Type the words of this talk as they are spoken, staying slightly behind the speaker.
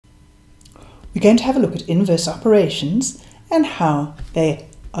we're going to have a look at inverse operations and how they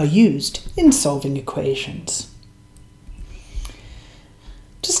are used in solving equations.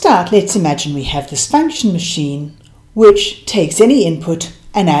 To start, let's imagine we have this function machine which takes any input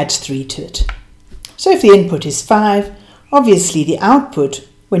and adds 3 to it. So if the input is 5, obviously the output,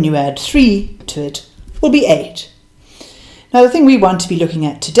 when you add 3 to it, will be 8. Now the thing we want to be looking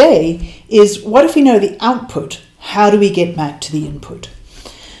at today is, what if we know the output? How do we get back to the input?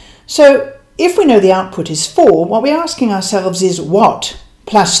 So if we know the output is 4, what we're asking ourselves is, what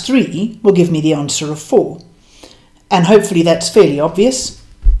plus 3 will give me the answer of 4? And hopefully that's fairly obvious.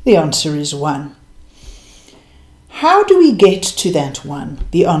 The answer is 1. How do we get to that 1,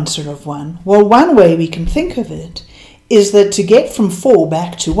 the answer of 1? Well, one way we can think of it is that to get from 4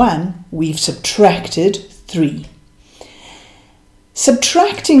 back to 1, we've subtracted 3.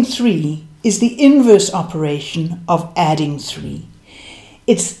 Subtracting 3 is the inverse operation of adding 3.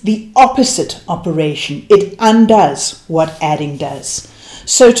 It's the opposite operation. It undoes what adding does.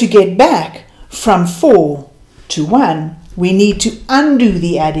 So to get back from 4 to 1, we need to undo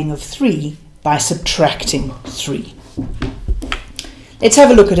the adding of 3 by subtracting 3. Let's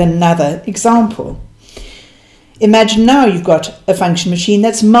have a look at another example. Imagine now you've got a function machine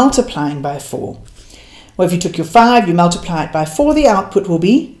that's multiplying by 4. Well, if you took your 5, you multiply it by 4, the output will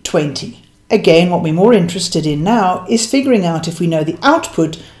be 20. Again, what we're more interested in now is figuring out, if we know the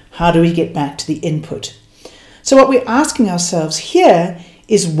output, how do we get back to the input? So what we're asking ourselves here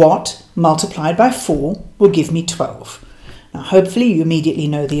is, what multiplied by 4 will give me 12? Now hopefully you immediately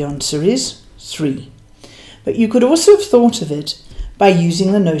know the answer is 3. But you could also have thought of it by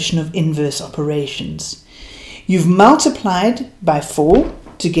using the notion of inverse operations. You've multiplied by 4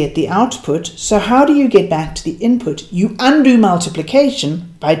 to get the output, so how do you get back to the input? You undo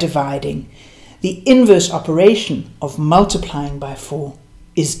multiplication by dividing. The inverse operation of multiplying by 4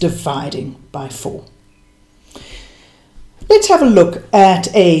 is dividing by 4. Let's have a look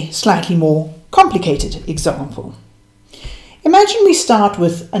at a slightly more complicated example. Imagine we start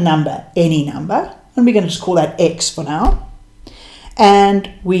with a number, any number, and we're going to just call that x for now, and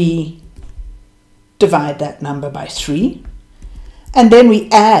we divide that number by 3, and then we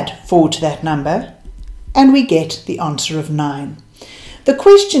add 4 to that number, and we get the answer of 9. The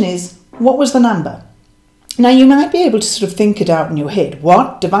question is, what was the number? Now you might be able to sort of think it out in your head.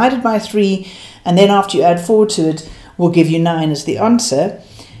 What divided by 3, and then after you add 4 to it, will give you 9 as the answer,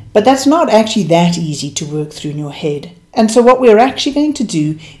 but that's not actually that easy to work through in your head. And so what we're actually going to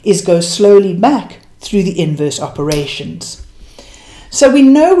do is go slowly back through the inverse operations. So we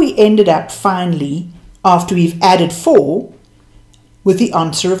know we ended up finally, after we've added 4, with the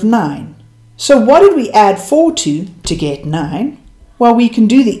answer of 9. So what did we add 4 to get 9? Well, we can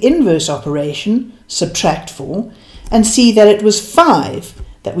do the inverse operation, subtract 4, and see that it was 5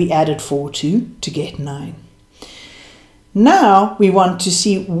 that we added 4 to get 9. Now we want to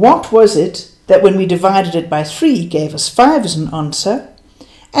see, what was it that when we divided it by 3 gave us 5 as an answer,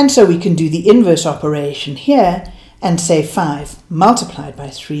 and so we can do the inverse operation here and say 5 multiplied by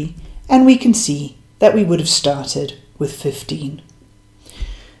 3, and we can see that we would have started with 15.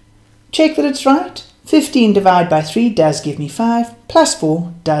 Check that it's right. 15 divided by 3 does give me 5, plus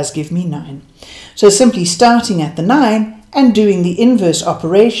 4 does give me 9. So simply starting at the 9 and doing the inverse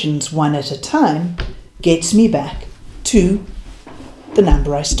operations one at a time gets me back to the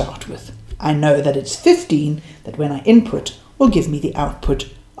number I start with. I know that it's 15 that when I input will give me the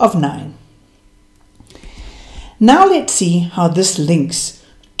output of 9. Now let's see how this links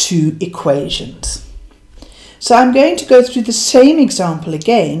to equations. So I'm going to go through the same example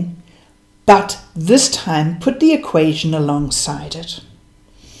again, but this time put the equation alongside it.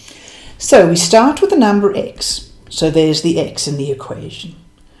 So we start with the number x, so there's the x in the equation.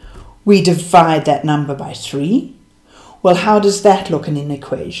 We divide that number by 3. Well, how does that look in an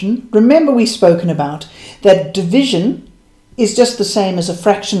equation? Remember, we've spoken about that division is just the same as a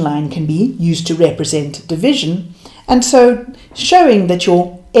fraction line can be used to represent division. And so showing that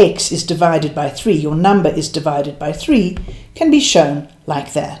your x is divided by 3, your number is divided by 3, can be shown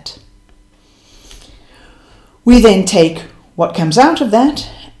like that. We then take what comes out of that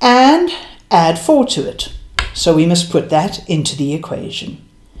and add 4 to it. So we must put that into the equation.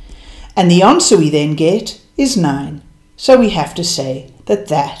 And the answer we then get is 9. So we have to say that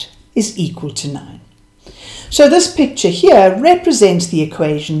that is equal to 9. So this picture here represents the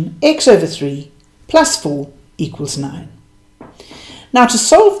equation x over 3 plus 4 equals 9. Now to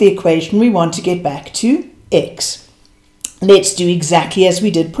solve the equation, we want to get back to x. Let's do exactly as we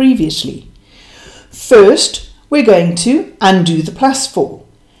did previously. First, we're going to undo the plus 4,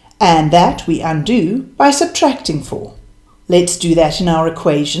 and that we undo by subtracting 4. Let's do that in our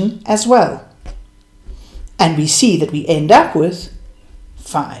equation as well. And we see that we end up with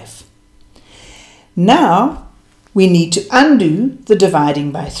 5. Now we need to undo the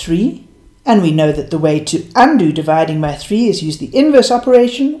dividing by 3, and we know that the way to undo dividing by 3 is use the inverse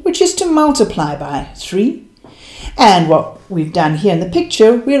operation, which is to multiply by 3. And what we've done here in the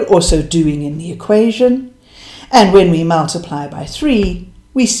picture, we're also doing in the equation. And when we multiply by 3,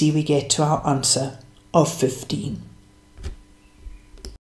 we see we get to our answer of 15.